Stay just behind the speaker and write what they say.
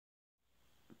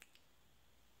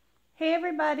Hey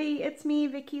everybody, it's me,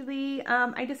 Vicki Lee.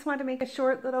 I just wanted to make a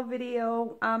short little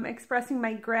video expressing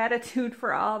my gratitude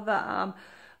for all the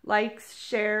likes,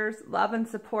 shares, love, and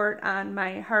support on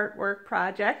my Heartwork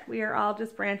project. We are all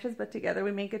just branches, but together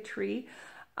we make a tree.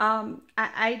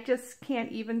 I just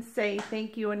can't even say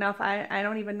thank you enough. I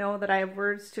don't even know that I have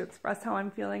words to express how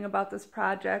I'm feeling about this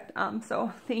project.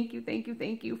 So thank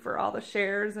you for all the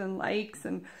shares and likes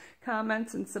and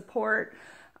comments and support.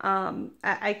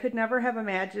 I could never have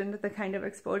imagined the kind of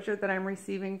exposure that I'm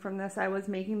receiving from this. I was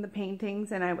making the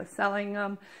paintings and I was selling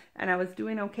them and I was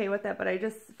doing okay with that, but I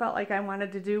just felt like I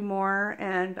wanted to do more.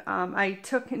 And I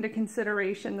took into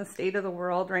consideration the state of the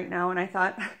world right now, and I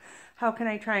thought, how can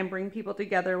I try and bring people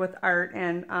together with art?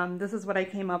 And this is what I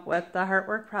came up with, the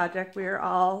Heartwork project. We are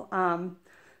all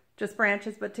just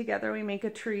branches, but together we make a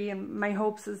tree. And my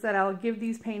hopes is that I'll give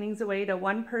these paintings away to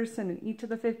one person in each of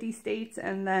the 50 states,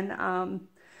 and then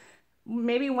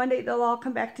maybe one day they'll all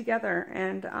come back together.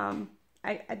 And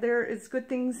there is good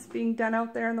things being done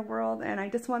out there in the world, and I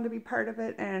just wanted to be part of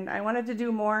it, and I wanted to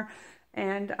do more.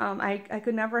 And I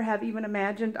could never have even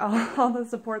imagined all the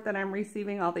support that I'm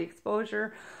receiving, all the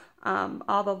exposure,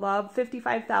 all the love.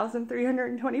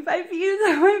 55,325 views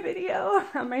on my video,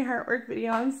 on my Heartwork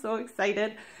video. I'm so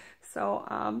excited. So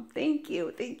thank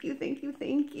you.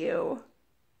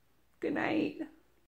 Good night.